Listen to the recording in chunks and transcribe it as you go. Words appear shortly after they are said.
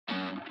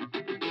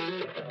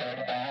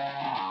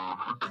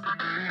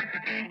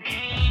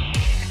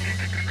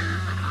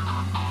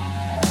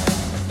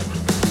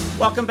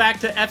Welcome back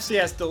to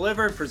FCS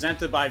Delivered,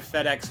 presented by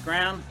FedEx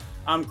Ground.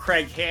 I'm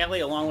Craig Haley,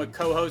 along with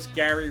co-host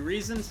Gary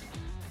Reasons.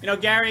 You know,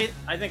 Gary,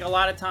 I think a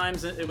lot of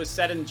times it was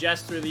said in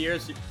jest through the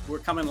years, we're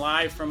coming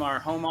live from our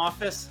home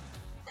office,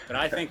 but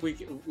I think we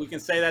can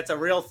say that's a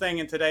real thing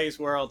in today's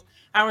world.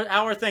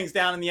 How are things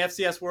down in the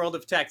FCS world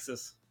of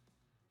Texas?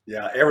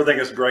 Yeah, everything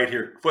is great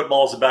here.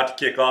 Football is about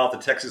to kick off. The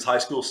Texas high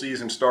school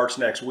season starts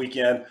next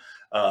weekend.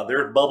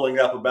 They're bubbling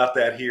up about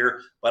that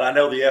here, but I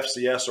know the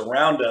FCS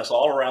around us,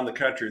 all around the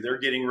country, they're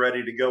getting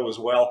ready to go as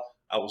well.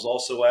 I was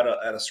also at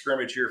a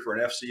scrimmage here for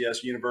an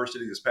FCS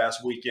university this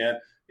past weekend.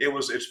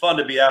 It's fun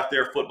to be out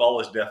there. Football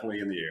is definitely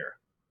in the air.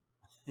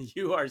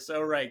 You are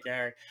so right,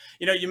 Gary.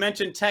 You know, you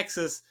mentioned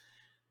Texas.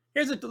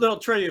 Here's a little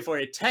trivia for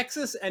you.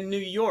 Texas and New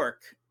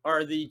York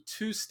are the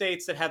two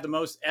states that have the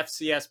most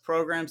FCS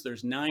programs.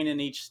 There's 9 in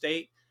each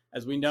state.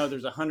 As we know,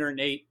 there's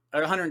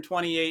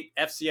 128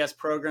 FCS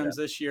programs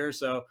this year.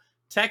 So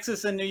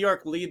Texas and New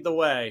York lead the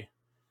way.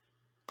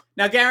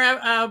 Now, Gary,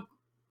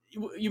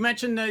 you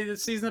mentioned the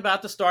season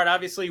about to start.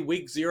 Obviously,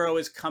 week 0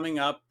 is coming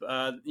up.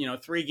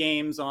 3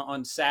 games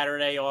on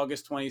Saturday,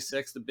 August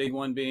 26th, the big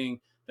one being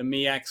the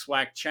MEAC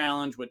SWAC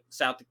Challenge with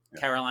South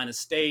Carolina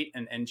State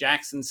and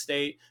Jackson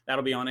State.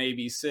 That'll be on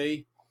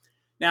ABC.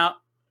 Now,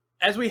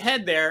 as we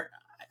head there,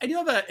 I do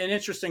have an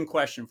interesting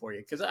question for you,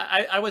 because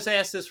I was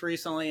asked this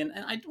recently, and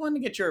I wanted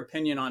to get your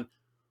opinion on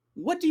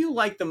what do you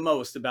like the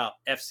most about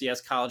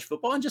FCS college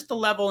football and just the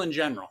level in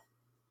general?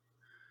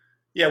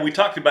 Yeah, we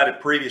talked about it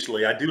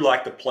previously. I do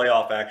like the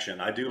playoff action.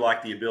 I do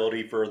like the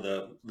ability for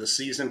the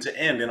season to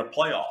end in a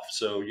playoff.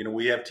 So,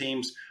 we have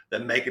teams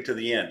that make it to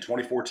the end,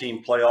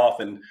 24-team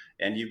playoff,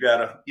 and you've got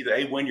to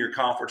either win your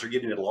conference or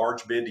getting a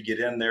large bid to get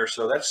in there.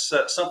 So that's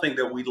something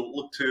that we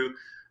look to.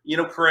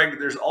 Craig,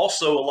 there's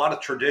also a lot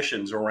of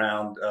traditions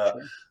around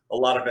a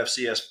lot of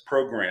FCS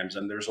programs,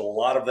 and there's a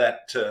lot of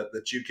that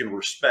that you can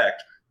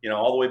respect.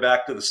 All the way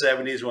back to the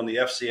 70s when the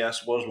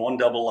FCS was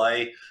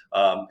 1AA,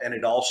 and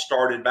it all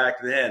started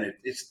back then.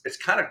 It's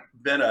kind of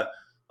been a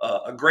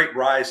great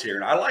rise here.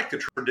 And I like the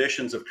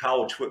traditions of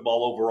college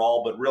football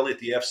overall, but really at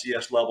the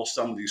FCS level,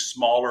 some of these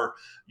smaller,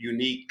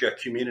 unique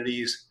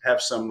communities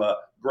have some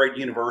great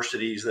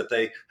universities that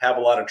they have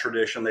a lot of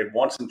tradition. They've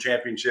won some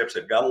championships.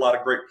 They've got a lot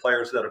of great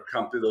players that have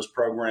come through those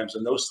programs,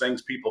 and those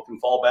things people can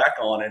fall back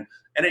on,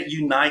 and it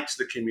unites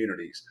the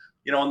communities.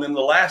 And then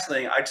the last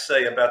thing I'd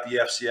say about the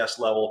FCS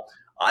level,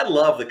 I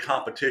love the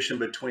competition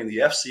between the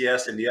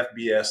FCS and the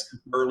FBS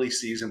early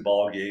season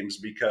ball games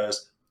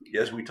because,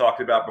 as we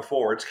talked about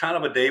before, it's kind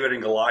of a David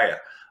and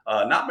Goliath.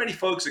 Not many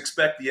folks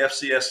expect the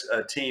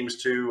FCS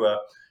teams to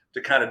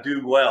kind of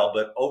do well,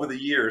 but over the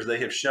years they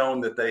have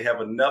shown that they have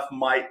enough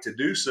might to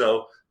do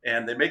so,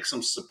 and they make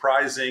some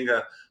surprising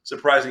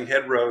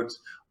headroads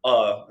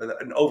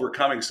and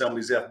overcoming some of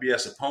these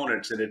FBS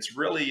opponents. And it's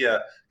really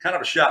kind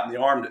of a shot in the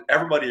arm to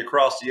everybody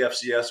across the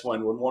FCS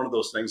when one of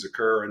those things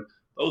occur. And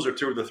those are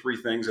 2 of the 3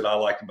 things that I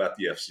like about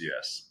the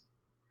FCS.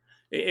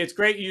 It's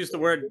great you use the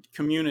word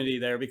community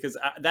there, because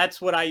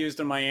that's what I used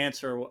in my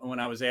answer when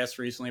I was asked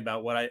recently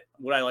about what I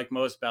like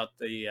most about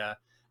the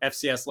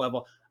FCS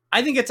level.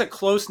 I think it's a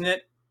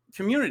close-knit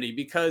community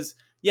because,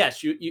 yes,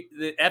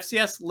 the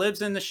FCS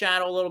lives in the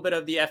shadow a little bit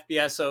of the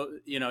FBS, so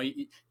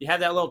you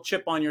have that little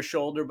chip on your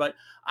shoulder. But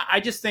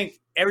I just think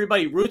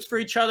everybody roots for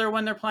each other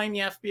when they're playing the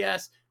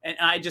FBS, and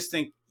I just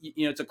think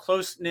it's a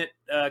close-knit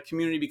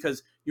community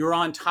because you're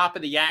on top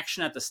of the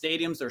action at the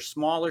stadiums. They're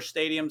smaller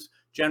stadiums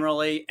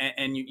generally,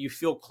 and you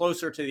feel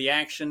closer to the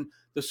action.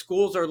 The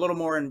schools are a little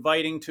more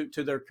inviting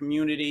to their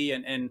community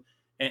and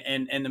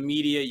the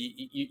media.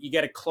 You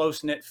get a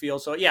close-knit feel.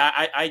 So yeah,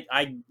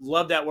 I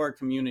love that word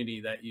community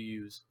that you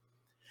use.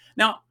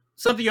 Now,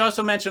 something you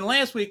also mentioned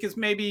last week is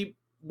maybe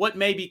what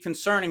may be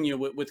concerning you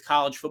with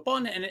college football,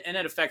 and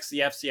it affects the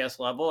FCS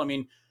level. I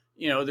mean,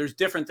 there's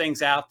different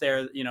things out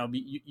there.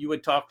 You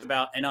had talked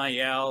about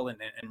NIL and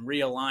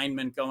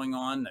realignment going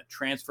on, the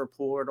transfer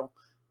portal.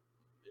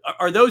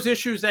 Are those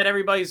issues that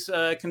everybody's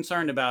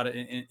concerned about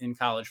in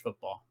college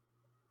football?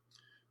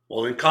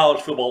 Well, in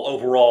college football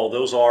overall,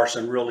 those are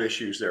some real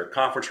issues there.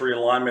 Conference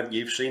realignment,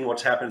 you've seen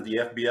what's happened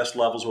at the FBS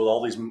levels with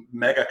all these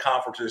mega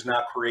conferences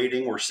now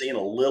creating. We're seeing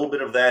a little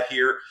bit of that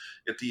here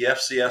at the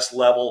FCS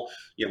level,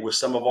 with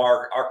some of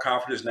our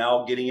conferences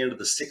now getting into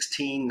the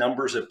 16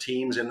 numbers of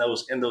teams in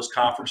those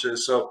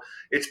conferences. So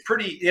it's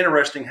pretty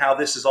interesting how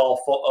this is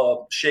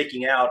all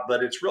shaking out,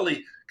 but it's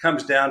really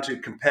comes down to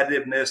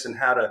competitiveness and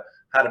how to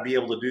be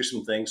able to do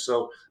some things.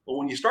 So, but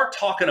when you start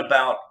talking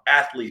about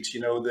athletes,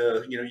 you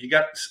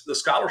got the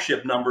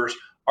scholarship numbers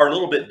are a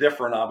little bit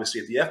different.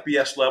 Obviously, at the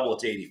FBS level,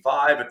 it's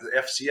 85. At the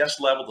FCS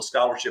level, the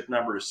scholarship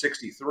number is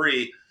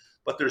 63.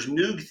 But there's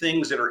new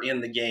things that are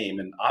in the game.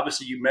 And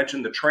obviously, you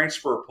mentioned the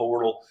transfer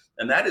portal,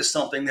 and that is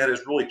something that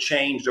has really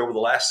changed over the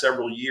last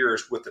several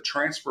years with the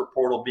transfer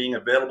portal being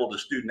available to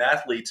student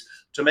athletes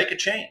to make a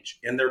change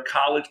in their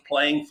college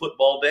playing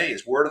football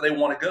days. Where do they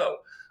want to go?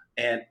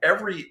 And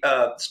every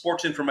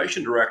sports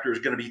information director is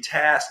going to be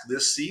tasked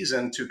this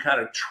season to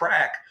kind of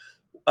track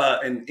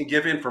and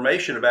give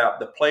information about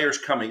the players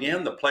coming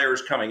in, the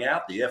players coming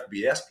out, the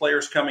FBS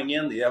players coming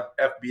in, the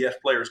FBS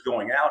players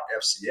going out,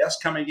 FCS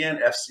coming in,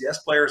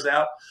 FCS players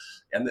out.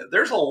 And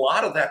there's a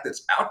lot of that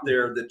that's out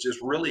there that just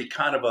really it's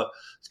kind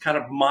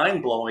of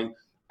mind blowing.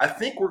 I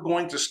think we're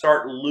going to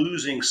start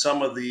losing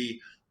some of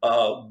the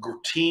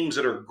teams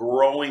that are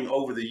growing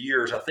over the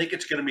years. I think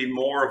it's going to be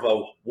more of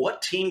a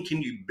what team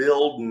can you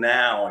build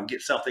now and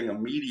get something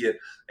immediate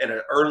and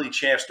an early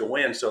chance to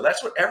win. So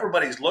that's what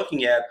everybody's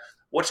looking at.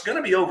 What's going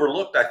to be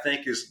overlooked, I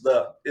think, is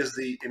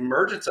the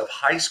emergence of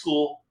high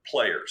school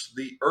players,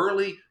 the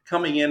early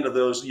coming into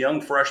those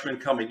young freshmen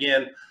coming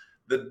in.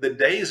 The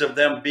days of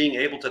them being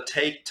able to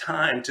take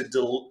time to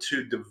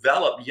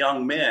develop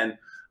young men,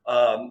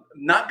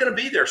 not going to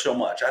be there so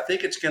much. I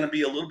think it's going to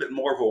be a little bit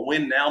more of a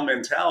win now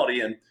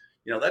mentality, and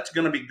that's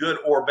going to be good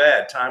or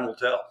bad. Time will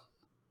tell.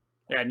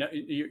 Yeah, no,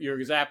 you're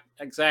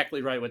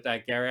exactly right with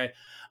that, Gary.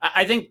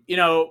 I think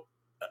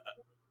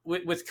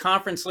with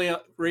conference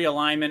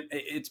realignment,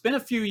 it's been a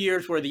few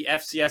years where the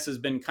FCS has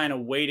been kind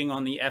of waiting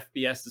on the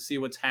FBS to see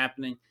what's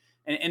happening,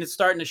 and it's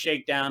starting to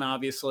shake down.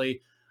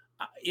 Obviously,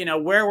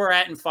 where we're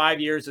at in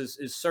 5 years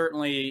is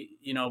certainly,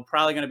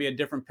 probably going to be a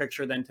different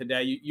picture than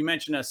today. You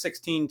mentioned a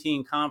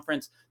 16-team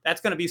conference.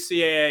 That's going to be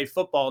CAA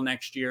football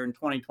next year in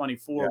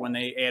 2024 when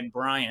they add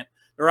Bryant.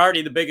 They're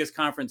already the biggest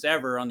conference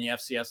ever on the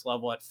FCS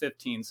level at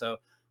 15. So,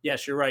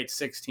 yes, you're right,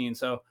 16.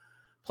 So,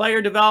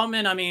 player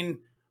development, I mean,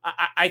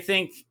 I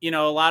think, a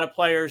lot of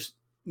players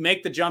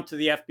make the jump to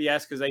the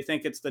FBS because they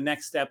think it's the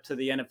next step to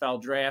the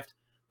NFL draft.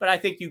 But I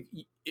think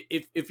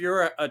if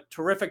you're a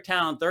terrific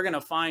talent, they're going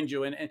to find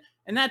you. And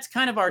that's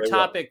kind of our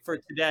topic for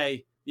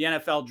today, the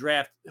NFL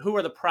draft. Who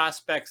are the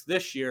prospects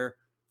this year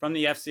from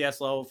the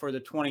FCS level for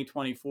the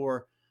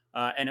 2024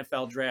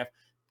 NFL draft?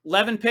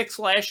 11 picks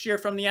last year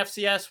from the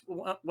FCS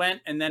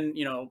went, and then,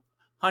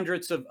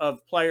 hundreds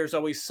of players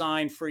always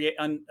signed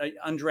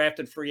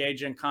undrafted free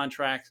agent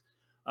contracts.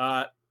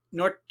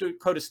 North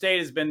Dakota State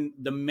has been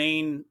the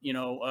main,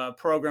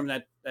 program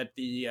that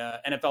the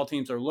NFL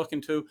teams are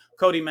looking to.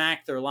 Cody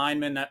Mack, their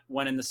lineman, that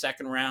went in the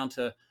second round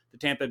to the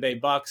Tampa Bay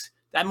Bucks.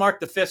 That marked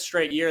the 5th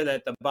straight year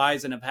that the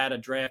Bison have had a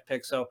draft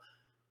pick. So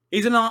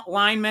he's a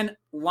lineman.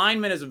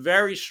 Lineman is a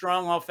very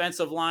strong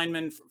offensive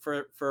lineman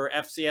for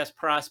FCS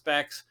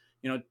prospects.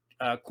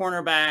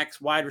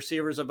 Cornerbacks, wide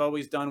receivers have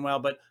always done well,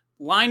 but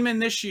linemen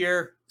this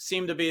year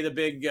seem to be the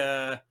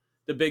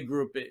big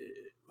group.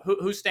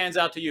 Who stands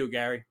out to you,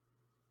 Gary?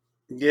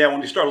 Yeah,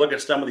 when you start looking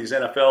at some of these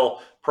NFL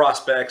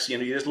prospects, you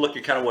just look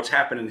at kind of what's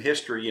happened in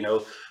history.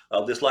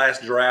 This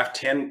last draft,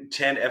 10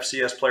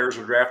 FCS players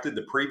were drafted.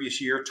 The previous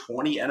year,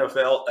 20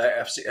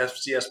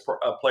 FCS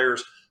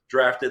players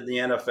drafted in the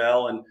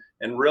NFL.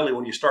 And really,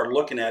 when you start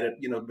looking at it,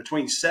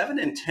 between 7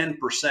 and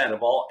 10%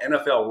 of all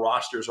NFL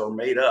rosters are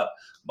made up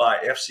by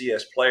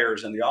FCS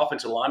players. And the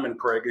offensive linemen,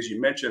 Craig, as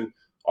you mentioned,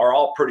 are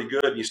all pretty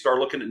good. You start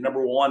looking at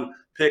number 1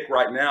 pick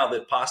right now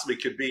that possibly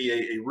could be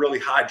a really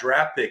high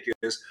draft pick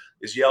is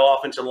Yale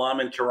offensive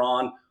lineman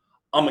Karan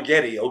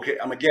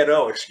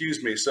Amaghetto,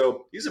 excuse me.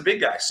 So he's a big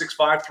guy, 6'5",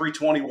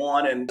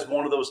 321, and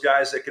one of those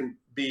guys that can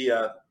be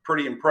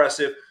pretty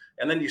impressive.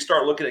 And then you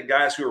start looking at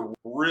guys who are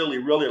really,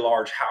 really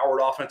large. Howard,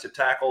 offensive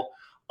tackle,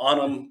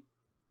 Dankwa.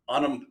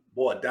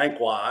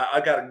 I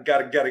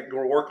gotta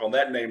work on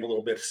that name a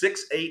little bit.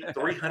 6'8",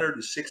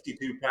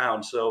 362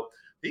 pounds. So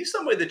he's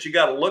somebody that you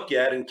got to look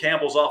at. And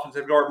Campbell's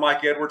offensive guard,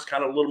 Mike Edwards,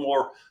 kind of a little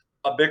more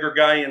a bigger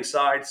guy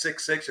inside,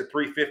 6'6" at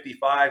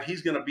 355.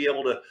 He's going to be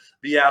able to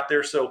be out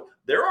there. So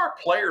there are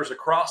players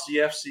across the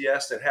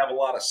FCS that have a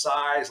lot of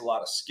size, a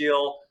lot of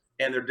skill,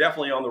 and they're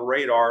definitely on the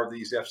radar of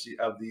these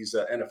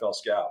NFL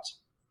scouts.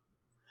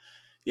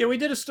 Yeah, we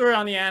did a story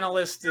on the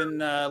Analyst in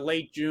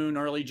late June,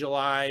 early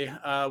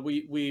July.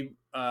 We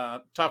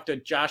talked to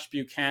Josh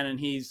Buchanan.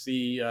 He's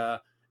the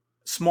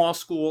small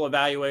school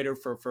evaluator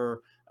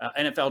for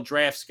NFL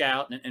Draft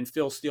Scout and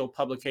Phil Steele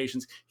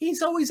Publications.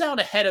 He's always out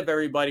ahead of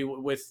everybody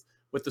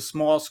with the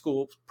small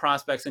school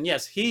prospects. And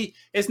yes,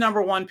 his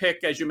number 1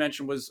 pick, as you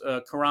mentioned, was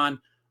Karan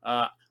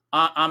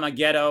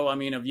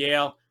Amaghetto, of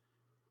Yale.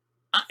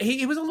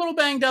 He was a little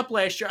banged up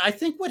last year. I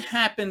think what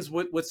happens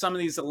with some of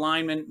these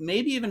alignment,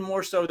 maybe even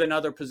more so than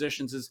other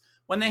positions, is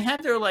when they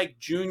have their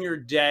junior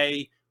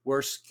day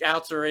where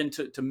scouts are in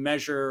to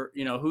measure,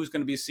 who's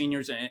going to be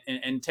seniors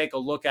and take a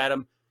look at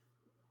them.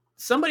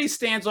 Somebody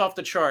stands off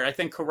the chart. I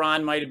think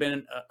Karan might have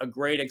been a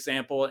great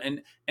example.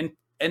 And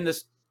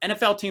this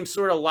NFL teams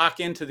sort of lock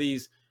into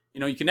these,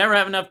 you can never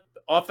have enough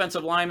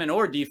offensive linemen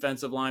or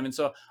defensive linemen.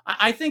 So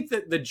I think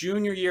that the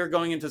junior year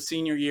going into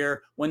senior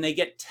year, when they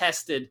get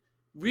tested,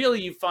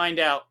 really you find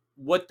out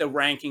what the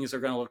rankings are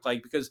going to look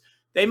like, because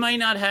they might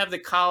not have the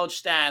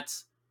college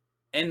stats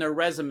in their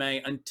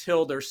resume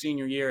until their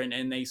senior year,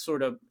 and they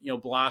sort of,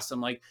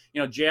 blossom. Like,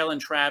 Jalen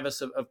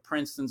Travis of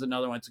Princeton's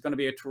another one. It's going to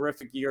be a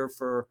terrific year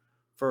for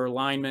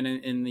linemen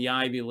in the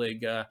Ivy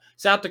League.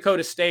 South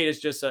Dakota State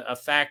is just a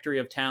factory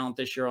of talent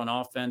this year on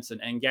offense,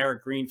 and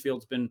Garrett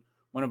Greenfield's been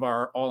one of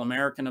our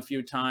All-American a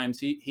few times.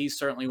 He's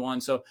certainly one.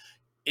 So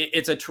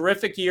it's a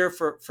terrific year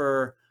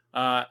for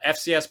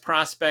FCS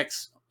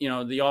prospects,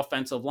 the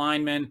offensive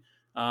linemen.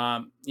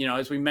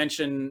 As we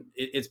mentioned,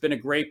 it's been a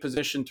great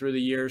position through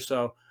the years.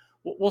 So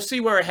we'll see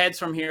where it heads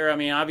from here. I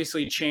mean,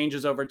 obviously it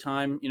changes over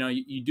time.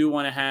 You do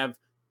want to have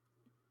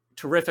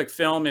terrific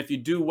film. If you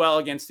do well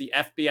against the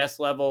FBS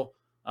level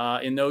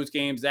in those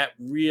games, that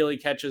really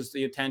catches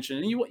the attention.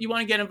 And you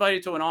want to get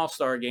invited to an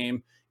all-star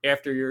game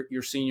after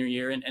your senior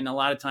year. And a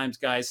lot of times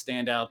guys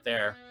stand out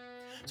there.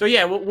 So,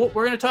 yeah, we're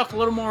going to talk a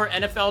little more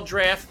NFL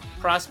draft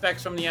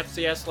prospects from the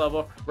FCS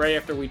level right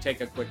after we take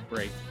a quick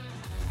break.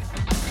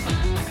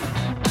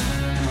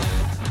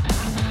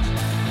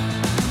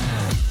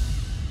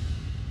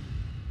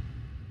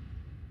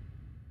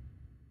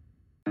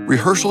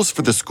 Rehearsals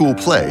for the school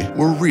play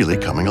were really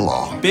coming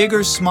along.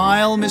 Bigger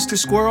smile, Mr.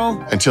 Squirrel?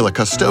 Until a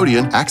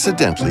custodian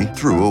accidentally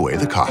threw away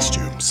the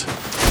costumes.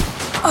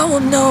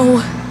 Oh, no.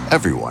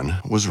 Everyone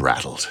was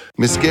rattled.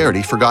 Miss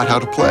Garrity forgot how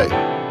to play.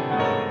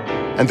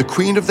 And the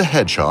Queen of the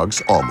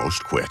Hedgehogs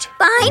almost quit.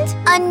 Find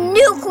a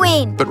new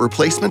queen! But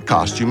replacement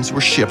costumes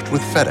were shipped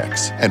with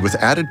FedEx. And with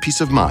added peace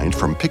of mind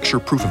from picture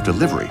proof of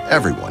delivery,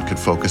 everyone could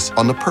focus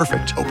on the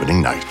perfect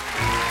opening night.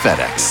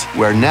 FedEx,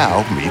 where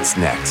now meets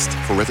next.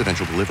 For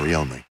residential delivery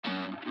only.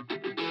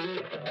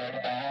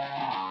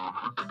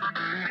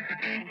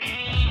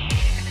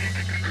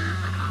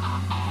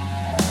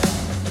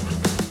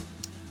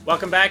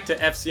 Welcome back to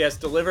FCS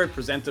Delivered,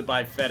 presented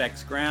by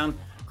FedEx Ground.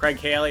 Craig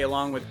Haley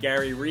along with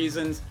Gary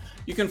Reasons.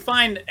 You can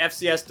find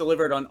FCS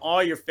Delivered on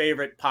all your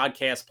favorite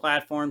podcast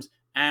platforms: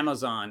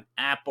 Amazon,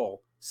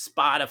 Apple,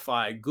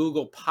 Spotify,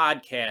 Google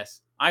Podcasts,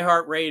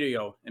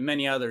 iHeartRadio, and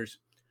many others.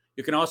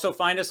 You can also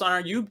find us on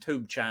our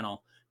YouTube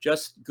channel.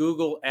 Just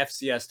Google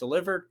FCS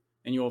Delivered,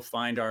 and you will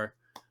find our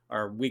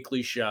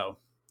weekly show.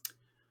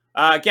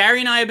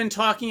 Gary and I have been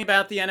talking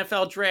about the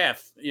NFL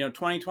draft,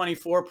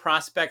 2024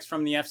 prospects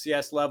from the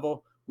FCS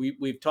level.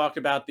 We've talked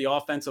about the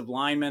offensive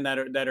linemen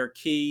that are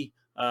key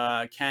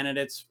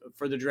candidates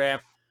for the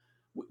draft.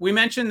 We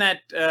mentioned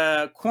that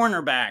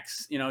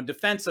cornerbacks,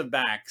 defensive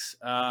backs,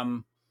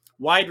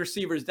 wide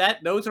receivers,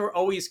 those are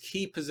always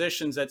key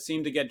positions that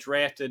seem to get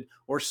drafted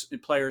or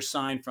players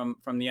signed from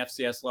the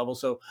FCS level.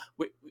 So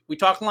we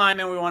talk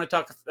linemen. We want to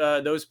talk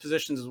those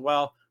positions as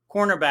well.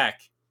 Cornerback,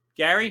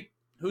 Gary,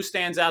 who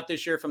stands out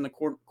this year from the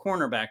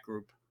cornerback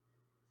group?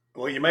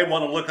 Well, you may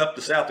want to look up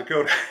to South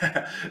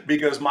Dakota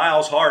because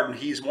Miles Harden,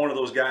 he's one of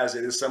those guys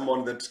that is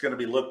someone that's going to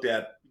be looked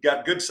at.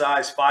 Got good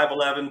size,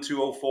 5'11",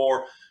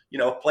 204,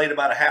 played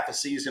about a half a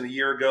season a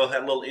year ago,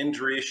 had a little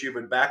injury issue,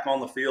 but back on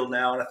the field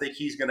now. And I think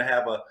he's going to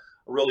have a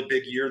really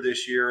big year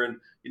this year. And,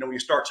 when you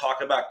start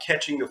talking about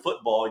catching the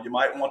football, you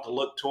might want to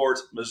look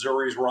towards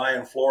Missouri's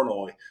Ryan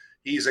Flournoy.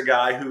 He's a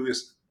guy who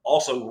is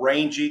also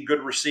rangy,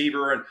 good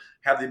receiver, and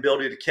have the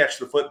ability to catch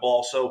the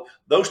football. So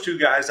those two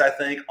guys, I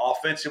think,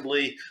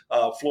 offensively,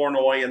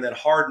 Flournoy, and then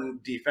Harden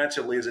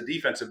defensively as a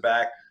defensive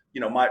back,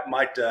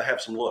 might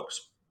have some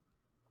looks.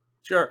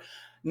 Sure.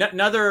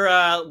 Another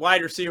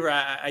wide receiver,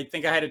 I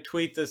think I had a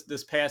tweet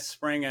this past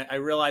spring. I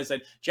realized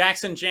that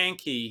Jackson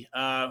Janke,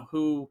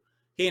 who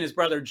he and his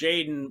brother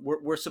Jaden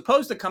were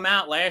supposed to come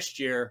out last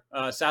year,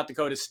 South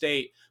Dakota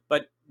State,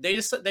 but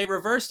they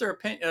reversed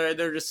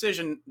their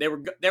decision. They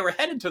were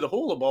headed to the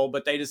Hula Bowl,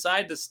 but they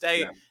decided to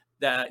stay,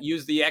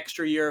 use the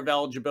extra year of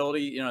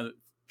eligibility,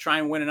 try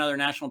and win another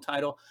national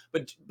title.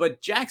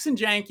 But Jackson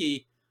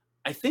Janke,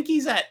 I think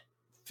he's at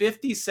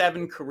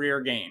 57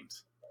 career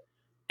games.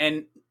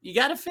 And you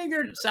got to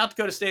figure South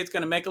Dakota State's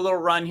going to make a little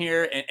run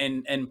here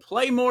and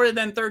play more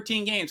than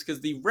 13 games, because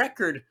the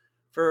record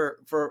for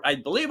I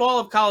believe all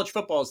of college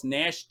football is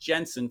Nash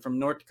Jensen from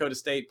North Dakota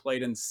State,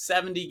 played in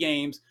 70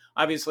 games.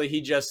 Obviously,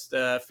 he just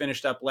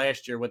finished up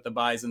last year with the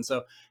Bison.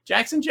 So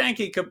Jackson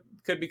Janke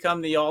could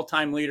become the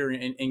all-time leader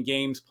in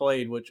games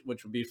played, which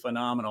would be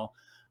phenomenal.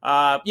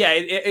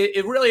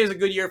 It really is a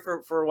good year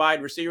for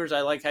wide receivers.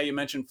 I like how you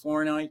mentioned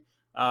Flournoy,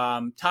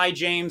 Ty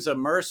James,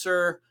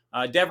 Mercer,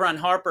 Devron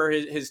Harper,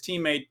 his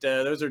teammate.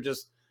 Those are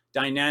just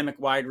dynamic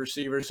wide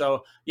receivers.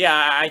 So,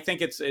 yeah, I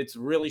think it's a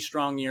really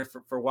strong year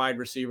for wide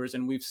receivers,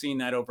 and we've seen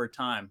that over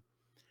time.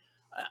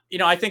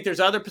 I think there's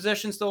other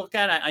positions to look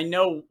at. I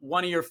know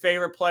one of your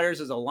favorite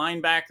players is a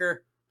linebacker.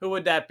 Who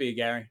would that be,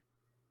 Gary?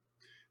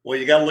 Well,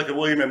 you got to look at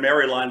William and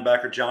Mary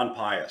linebacker John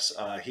Pius.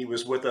 He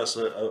was with us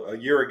a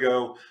year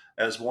ago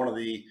as one of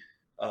the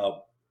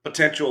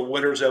potential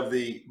winners of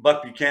the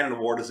Buck Buchanan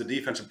Award as the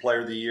Defensive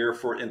Player of the Year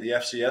in the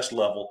FCS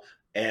level.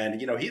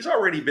 And, he's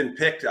already been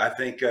picked, I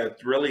think,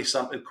 really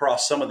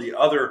across some of the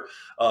other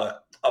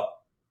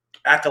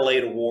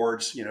accolade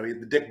awards,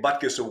 the Dick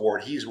Butkus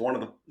Award. He's one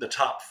of the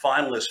top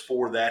finalists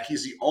for that.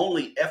 He's the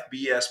only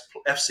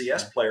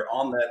FCS player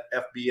on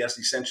that FBS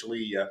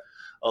essentially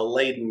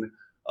laden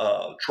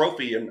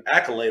trophy and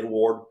accolade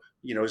award,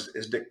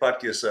 is Dick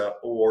Butkus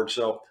Award.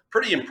 So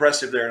pretty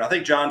impressive there. And I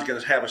think John's going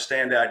to have a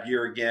standout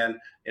year again.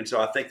 And so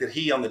I think that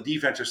he, on the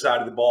defensive side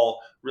of the ball,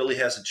 really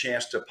has a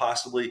chance to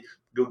possibly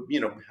go,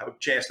 have a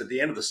chance at the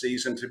end of the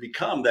season to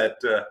become that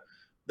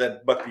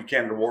Buck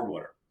Buchanan Award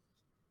winner.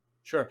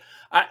 Sure.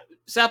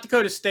 South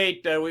Dakota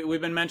State,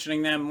 we've been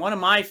mentioning them. One of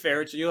my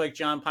favorites, you like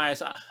John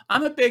Pius.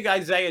 I'm a big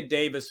Isaiah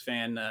Davis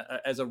fan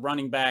as a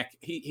running back.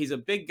 He's a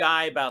big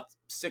guy, about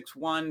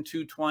 6'1",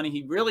 220.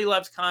 He really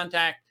loves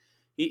contact.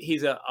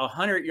 He's a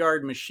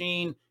 100-yard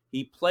machine.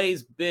 He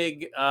plays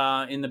big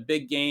in the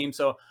big game.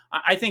 So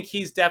I think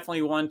he's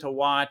definitely one to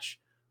watch.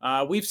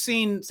 We've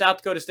seen South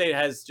Dakota State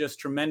has just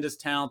tremendous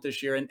talent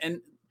this year.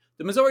 And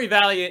the Missouri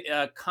Valley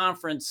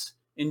Conference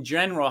in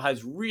general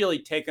has really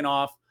taken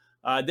off.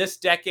 This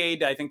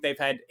decade, I think they've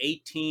had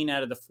 18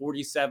 out of the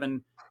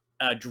 47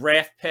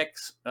 draft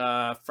picks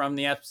from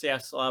the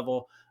FCS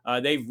level.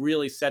 They've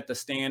really set the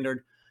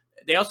standard.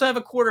 They also have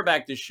a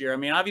quarterback this year. I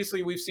mean,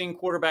 obviously, we've seen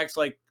quarterbacks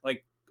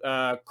like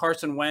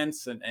Carson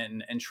Wentz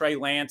and Trey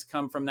Lance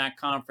come from that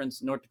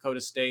conference, North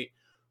Dakota State.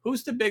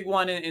 Who's the big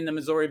one in the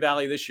Missouri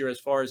Valley this year as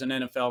far as an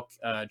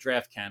NFL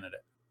draft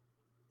candidate?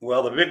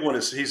 Well, the big one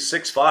is he's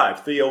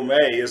 6'5". Theo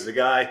May is the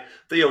guy.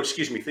 Theo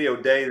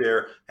Day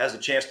there has a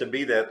chance to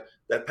be that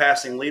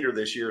passing leader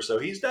this year. So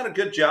he's done a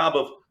good job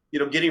of,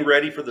 getting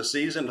ready for the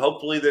season.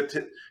 Hopefully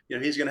that,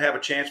 he's going to have a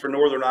chance for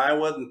Northern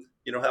Iowa and,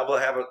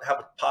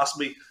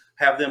 possibly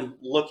have them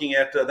looking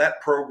at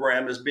that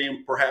program as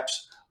being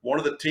perhaps one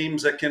of the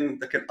teams that can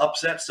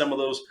upset some of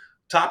those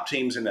top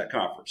teams in that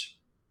conference.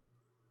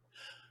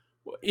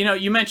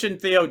 You mentioned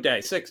Theo Day,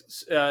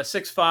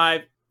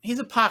 6'5". He's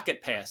a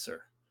pocket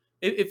passer.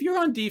 If you're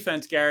on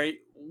defense, Gary,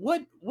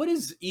 what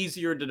is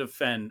easier to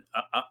defend,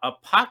 a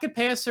pocket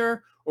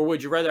passer, or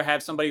would you rather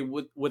have somebody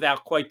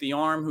without quite the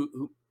arm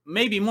who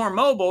may be more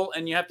mobile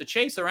and you have to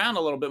chase around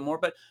a little bit more?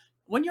 But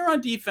when you're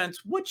on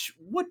defense, what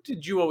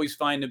did you always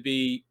find to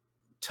be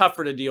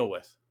tougher to deal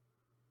with?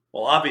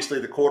 Well, obviously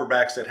the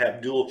quarterbacks that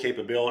have dual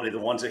capability, the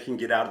ones that can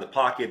get out of the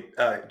pocket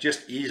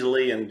just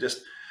easily and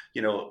just,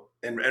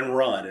 and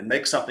run and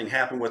make something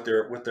happen with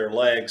their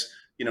legs.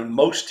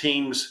 Most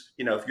teams,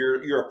 if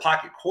you're a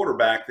pocket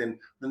quarterback, then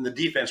the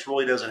defense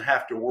really doesn't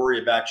have to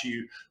worry about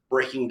you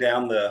breaking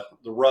down the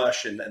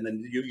rush, and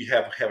then you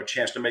have a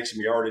chance to make some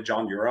yardage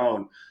on your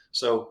own.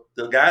 So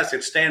the guys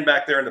that stand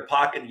back there in the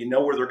pocket,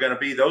 where they're going to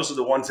be. Those are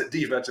the ones that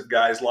defensive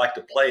guys like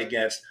to play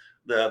against.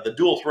 The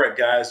dual threat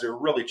guys, they're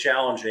really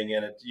challenging,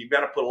 and you've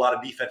got to put a lot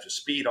of defensive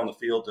speed on the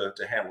field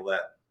to handle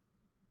that.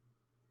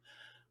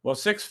 Well,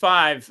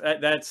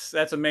 6'5",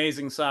 that's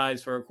amazing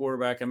size for a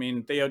quarterback. I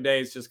mean, Theo Day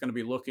is just going to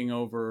be looking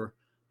over,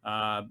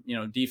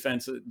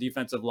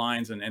 defensive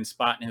lines and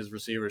spotting his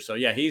receivers. So,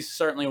 yeah, he's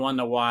certainly one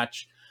to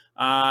watch.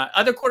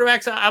 Other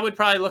quarterbacks, I would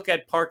probably look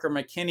at Parker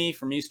McKinney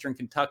from Eastern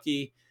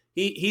Kentucky.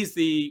 He's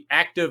the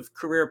active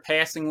career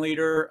passing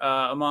leader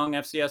among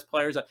FCS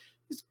players.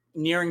 He's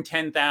nearing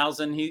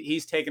 10,000.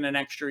 He's taken an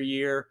extra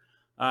year.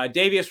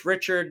 Davius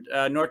Richard,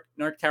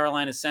 North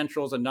Carolina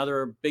Central, is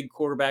another big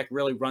quarterback,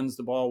 really runs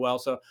the ball well.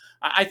 So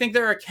I think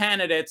there are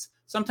candidates.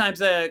 Sometimes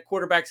the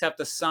quarterbacks have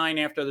to sign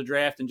after the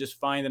draft and just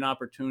find an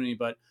opportunity,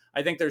 but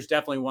I think there's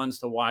definitely ones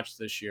to watch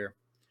this year.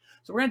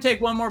 So we're going to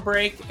take one more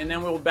break, and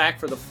then we'll be back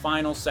for the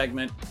final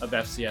segment of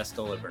FCS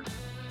Delivered.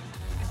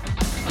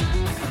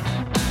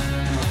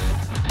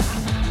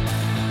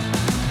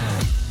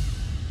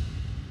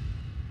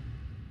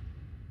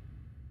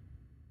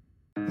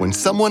 When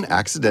someone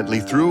accidentally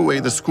threw away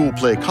the school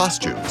play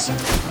costumes,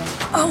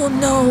 Oh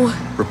no.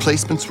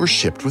 replacements were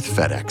shipped with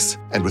FedEx.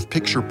 And with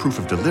picture proof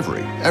of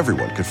delivery,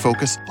 everyone could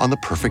focus on the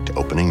perfect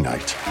opening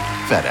night.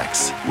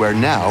 FedEx, where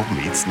now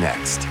meets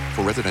next.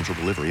 For residential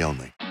delivery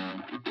only.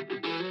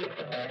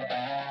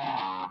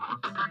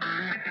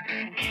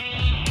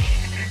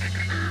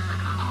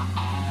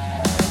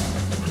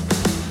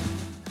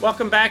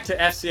 Welcome back to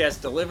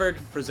FCS Delivered,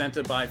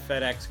 presented by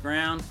FedEx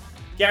Ground.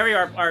 Gary,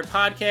 our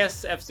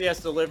podcast,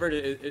 FCS Delivered,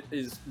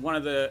 is one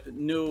of the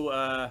new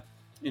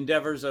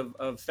endeavors of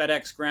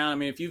FedEx Ground. I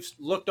mean, if you've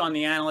looked on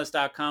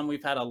theanalyst.com,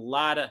 we've had a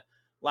lot of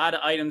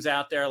items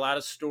out there, a lot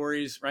of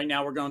stories. Right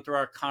now, we're going through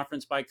our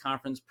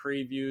conference-by-conference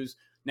previews.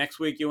 Next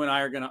week, you and I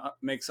are going to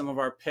make some of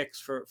our picks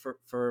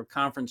for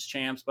conference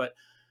champs. But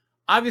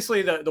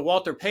obviously, the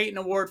Walter Payton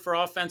Award for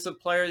Offensive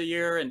Player of the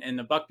Year and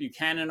the Buck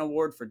Buchanan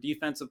Award for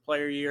Defensive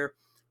Player of the Year,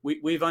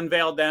 we've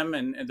unveiled them,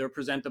 and they're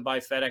presented by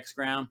FedEx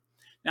Ground.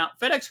 Now,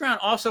 FedEx Ground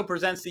also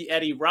presents the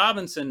Eddie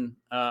Robinson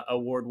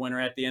Award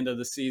winner at the end of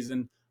the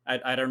season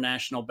at our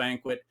national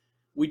banquet.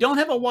 We don't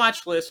have a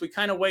watch list. We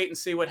kind of wait and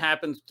see what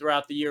happens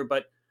throughout the year.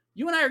 But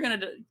you and I are going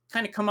to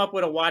kind of come up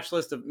with a watch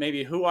list of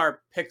maybe who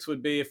our picks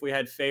would be if we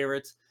had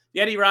favorites.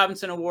 The Eddie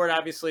Robinson Award,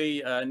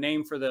 obviously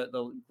named for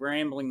the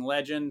Grambling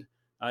legend.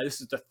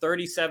 This is the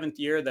 37th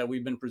year that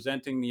we've been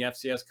presenting the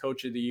FCS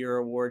Coach of the Year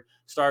Award.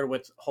 Started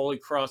with Holy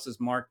Cross's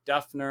Mark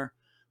Duffner.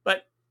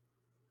 But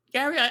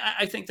Gary,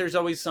 I think there's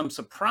always some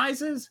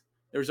surprises.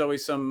 There's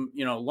always some,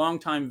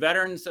 longtime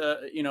veterans,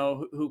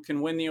 who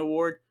can win the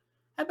award.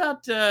 How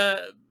about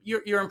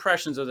your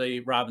impressions of the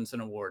Robinson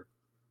Award?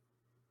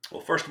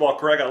 Well, first of all,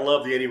 Craig, I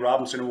love the Eddie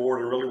Robinson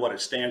Award and really what it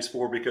stands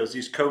for, because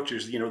these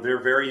coaches,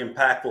 they're very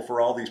impactful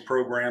for all these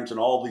programs and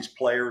all these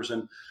players.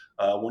 And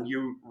when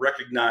you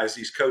recognize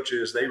these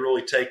coaches, they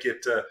really take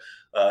it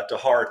to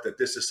heart that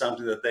this is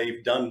something that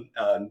they've done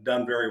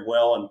very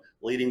well and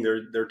leading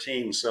their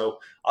team. So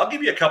I'll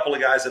give you a couple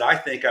of guys that I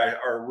think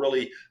are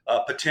really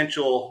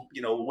potential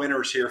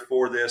winners here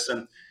for this.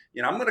 And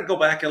I'm going to go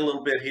back a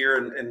little bit here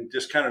and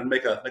just kind of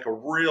make a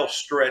real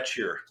stretch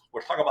here.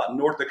 We're talking about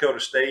North Dakota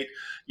State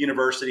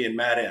University and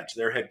Matt Entz,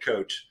 their head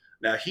coach.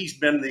 Now, he's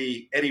been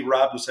the Eddie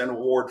Robinson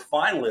Award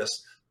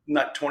finalist,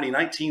 not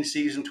 2019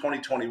 season,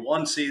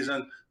 2021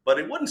 season, but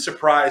it wouldn't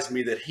surprise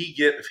me that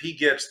if he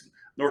gets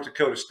North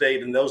Dakota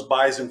State and that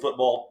Bison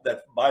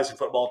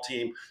football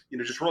team,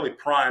 just really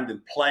primed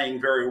and playing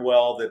very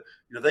well, that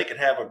they could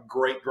have a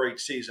great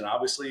season.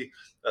 Obviously,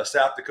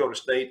 South Dakota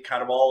State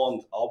kind of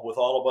all with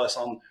all of us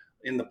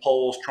in the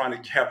polls, trying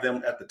to have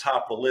them at the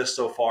top of the list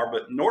so far.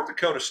 But North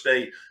Dakota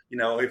State,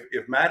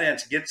 if Matt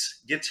Entz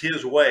gets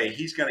his way,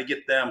 he's going to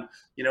get them,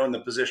 in the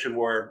position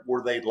where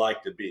they'd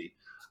like to be.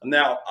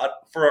 Now,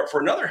 for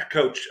another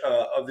coach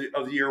of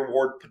the year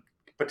award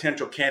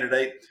potential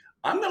candidate,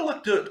 I'm going to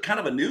look to kind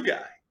of a new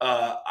guy.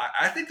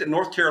 I think that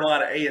North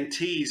Carolina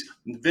A&T's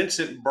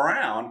Vincent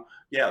Brown.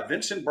 Yeah,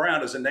 Vincent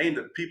Brown is a name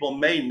that people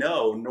may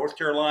know. North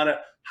Carolina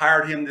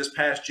hired him this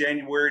past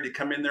January to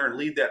come in there and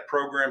lead that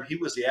program. He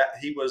was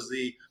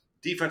the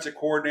defensive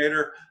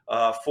coordinator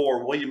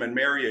for William and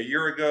Mary a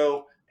year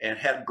ago and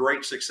had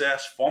great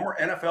success. Former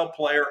NFL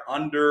player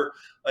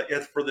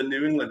for the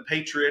New England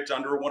Patriots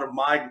under one of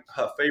my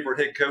favorite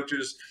head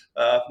coaches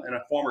and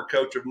a former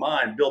coach of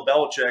mine, Bill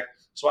Belichick.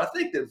 So I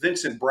think that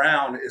Vincent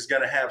Brown is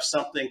going to have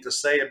something to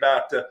say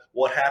about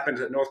what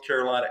happens at North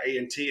Carolina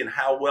A&T and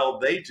how well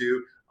they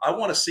do. I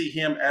want to see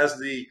him as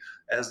the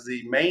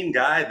main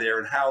guy there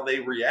and how they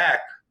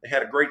react. They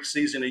had a great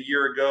season a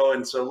year ago,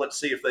 and so let's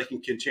see if they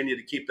can continue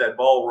to keep that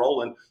ball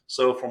rolling.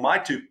 So for my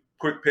two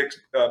quick picks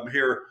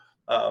here,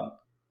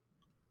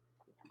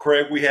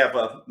 Craig, we have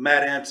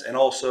Matt Entz and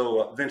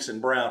also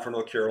Vincent Brown for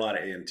North Carolina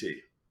A&T.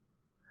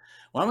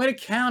 Well, I'm going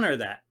to counter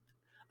that.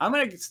 I'm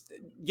going to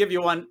give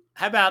you one.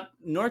 How about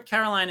North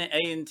Carolina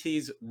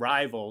A&T's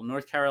rival,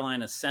 North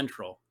Carolina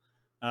Central?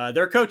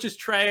 Their coach is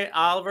Trey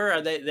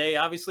Oliver. They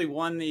obviously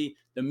won the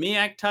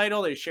MEAC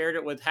title. They shared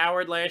it with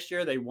Howard last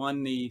year. They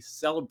won the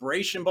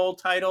Celebration Bowl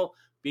title,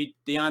 beat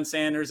Deion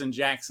Sanders and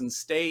Jackson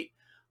State,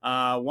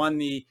 won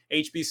the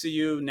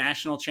HBCU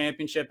national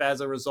championship as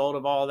a result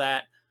of all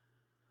that.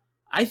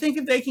 I think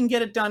if they can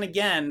get it done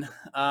again,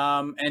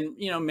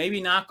 and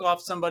maybe knock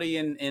off somebody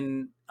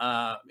in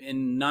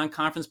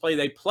non-conference play,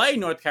 they play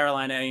North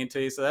Carolina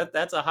A&T, so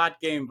that's a hot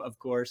game, of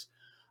course.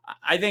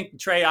 I think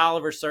Trey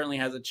Oliver certainly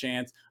has a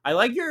chance. I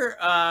like your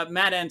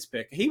Matt Entz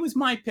pick. He was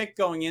my pick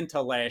going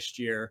into last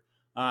year.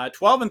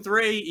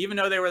 12-3, even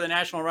though they were the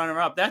national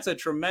runner-up, that's a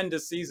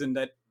tremendous season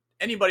that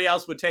anybody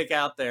else would take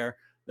out there.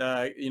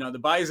 The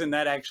Bison,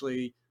 that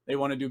actually they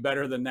want to do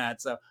better than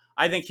that. So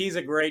I think he's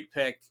a great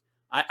pick.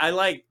 I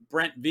like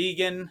Brent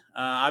Vegan.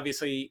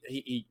 Obviously,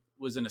 he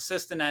was an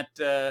assistant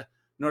at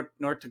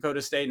North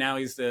Dakota State. Now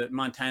he's the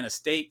Montana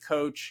State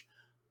coach.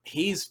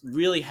 He's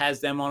really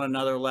has them on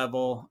another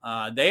level.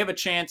 They have a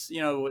chance.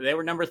 They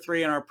were number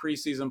 3 in our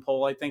preseason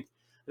poll. I think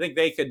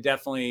they could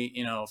definitely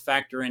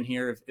factor in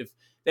here if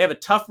they have a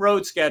tough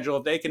road schedule.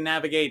 If they can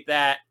navigate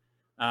that,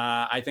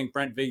 I think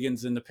Brent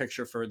Vegan's in the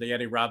picture for the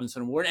Eddie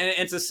Robinson Award. And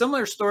it's a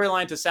similar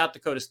storyline to South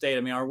Dakota State.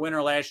 I mean, our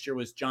winner last year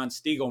was John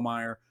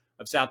Stiegelmeier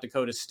of South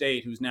Dakota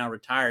State, who's now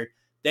retired.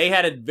 They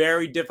had a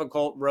very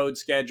difficult road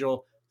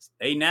schedule.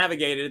 They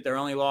navigated it. Their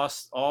only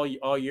loss all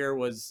year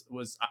was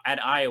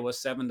at Iowa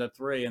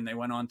 7-3, and they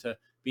went on to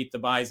beat the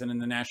Bison in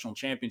the national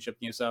championship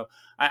game. So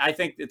I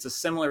think it's a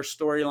similar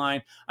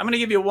storyline. I'm going to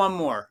give you one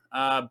more.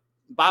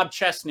 Bob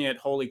Chesney at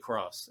Holy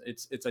Cross.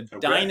 It's a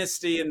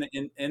dynasty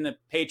in the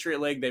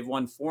Patriot League. They've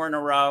won 4 in a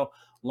row,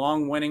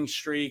 long winning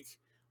streak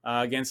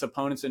against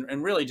opponents,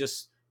 and really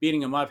just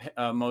beating them up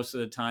most of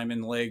the time in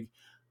the league.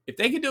 If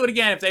they could do it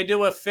again, if they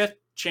do a 5th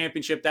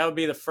championship, that would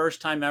be the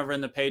first time ever in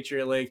the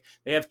Patriot League.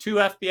 They have 2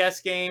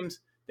 FBS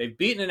games. They've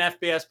beaten an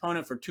FBS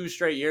opponent for 2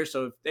 straight years.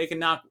 So if they can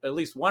knock at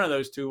least one of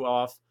those 2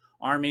 off,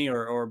 Army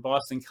or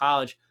Boston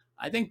College,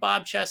 I think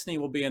Bob Chesney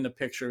will be in the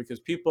picture because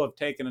people have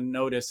taken a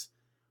notice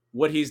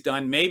what he's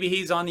done. Maybe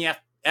he's on the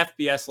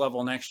FBS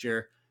level next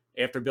year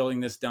after building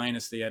this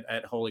dynasty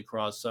at Holy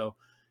Cross. So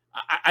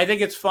I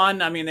think it's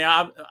fun. I mean,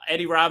 the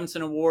Eddie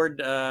Robinson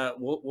Award,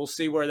 we'll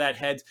see where that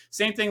heads.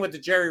 Same thing with the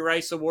Jerry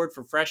Rice Award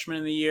for Freshman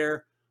of the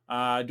Year.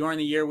 During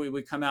the year,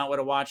 we come out with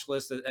a watch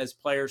list as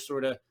players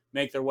sort of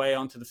make their way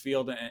onto the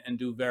field and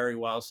do very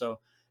well. So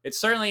it's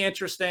certainly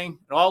interesting.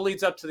 It all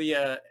leads up to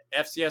the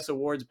FCS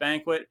Awards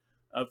banquet.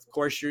 Of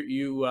course,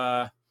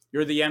 you're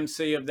the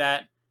MC of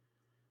that.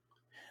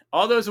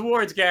 All those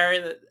awards,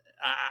 Gary,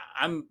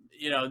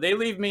 they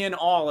leave me in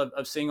awe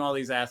of seeing all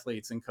these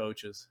athletes and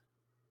coaches.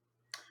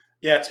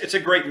 Yeah, it's a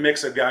great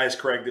mix of guys,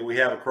 Craig, that we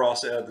have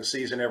across the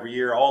season every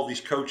year. All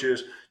these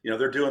coaches,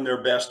 they're doing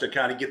their best to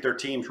kind of get their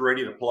teams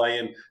ready to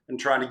play and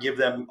trying to give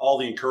them all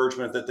the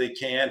encouragement that they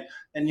can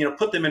and,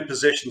 put them in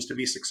positions to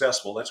be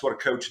successful. That's what a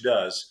coach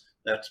does.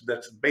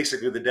 That's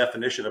basically the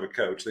definition of a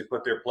coach. They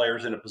put their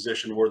players in a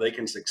position where they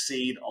can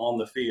succeed on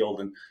the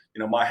field. And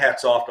my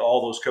hat's off to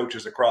all those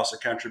coaches across the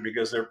country,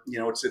 because they're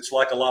it's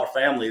like a lot of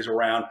families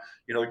around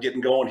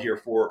getting going here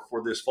for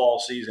this fall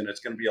season.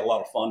 It's going to be a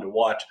lot of fun to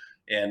watch,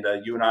 and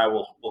you and I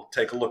will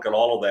take a look at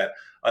all of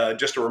that.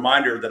 Just a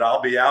reminder that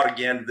I'll be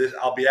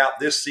out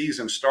this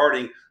season,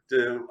 starting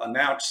to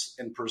announce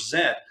and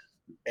present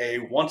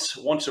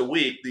once a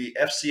week the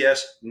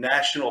FCS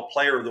National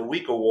Player of the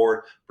Week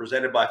Award,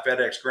 presented by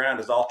FedEx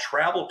Ground, as I'll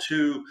travel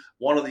to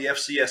one of the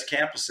FCS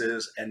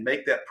campuses and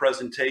make that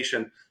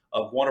presentation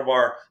of one of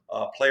our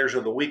Players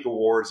of the Week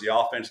awards, the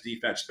offense,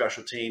 defense,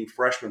 special team,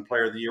 freshman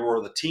player of the year,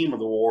 or the team of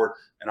the award.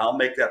 And I'll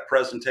make that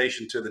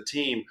presentation to the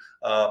team.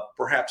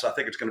 Perhaps, I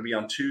think it's going to be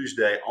on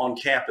Tuesday on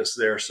campus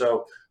there.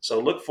 So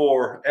look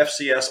for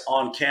FCS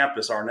on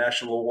campus, our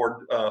national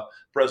award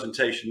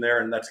presentation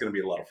there. And that's going to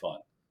be a lot of fun.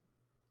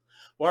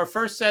 Well, our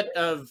first set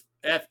of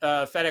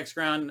FedEx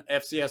Ground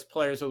FCS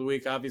Players of the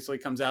Week obviously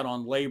comes out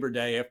on Labor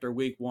Day after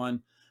week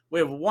 1. We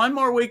have one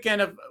more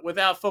weekend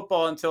without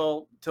football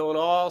until it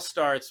all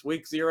starts.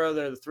 Week 0,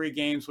 there are the 3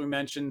 games we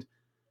mentioned. Do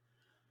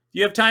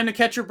you have time to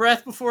catch your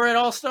breath before it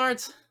all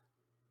starts?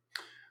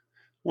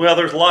 Well,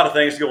 there's a lot of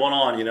things going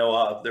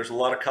on. There's a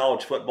lot of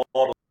college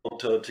football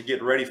to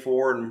get ready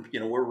for, and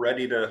we're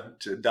ready to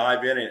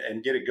dive in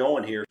and get it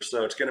going here.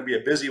 So it's going to be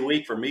a busy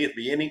week for me at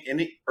the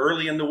beginning,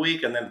 early in the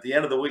week, and then at the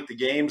end of the week the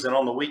games, and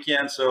on the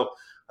weekend. So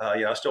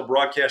I still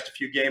broadcast a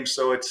few games,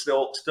 so it's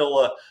still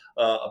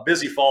a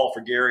busy fall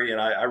for Gary,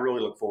 and I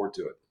really look forward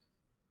to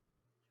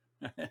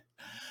it.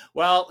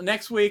 Well,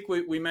 next week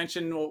we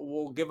mentioned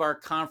we'll give our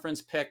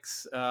conference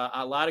picks.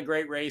 A lot of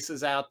great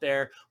races out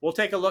there. We'll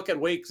take a look at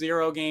week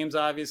 0 games,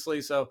 obviously.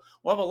 So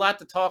we'll have a lot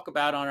to talk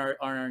about on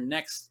our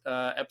next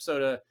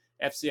episode of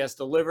FCS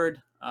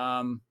Delivered.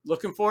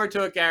 Looking forward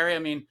to it, Gary. I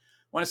mean,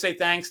 I want to say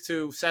thanks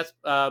to Seth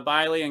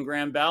Biley and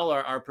Graham Bell,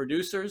 our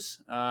producers.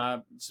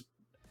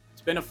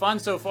 It's been a fun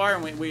so far,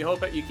 and we hope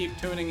that you keep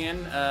tuning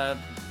in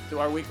to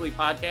our weekly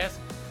podcast.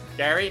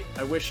 Gary,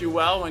 I wish you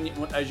well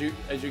as you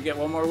get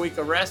one more week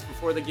of rest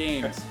before the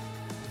games.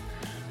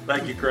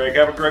 Thank you, Craig.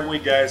 Have a great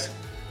week, guys.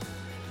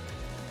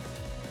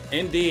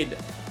 Indeed.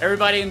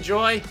 Everybody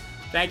enjoy.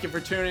 Thank you for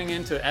tuning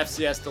in to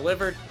FCS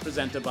Delivered,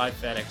 presented by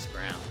FedEx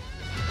Ground.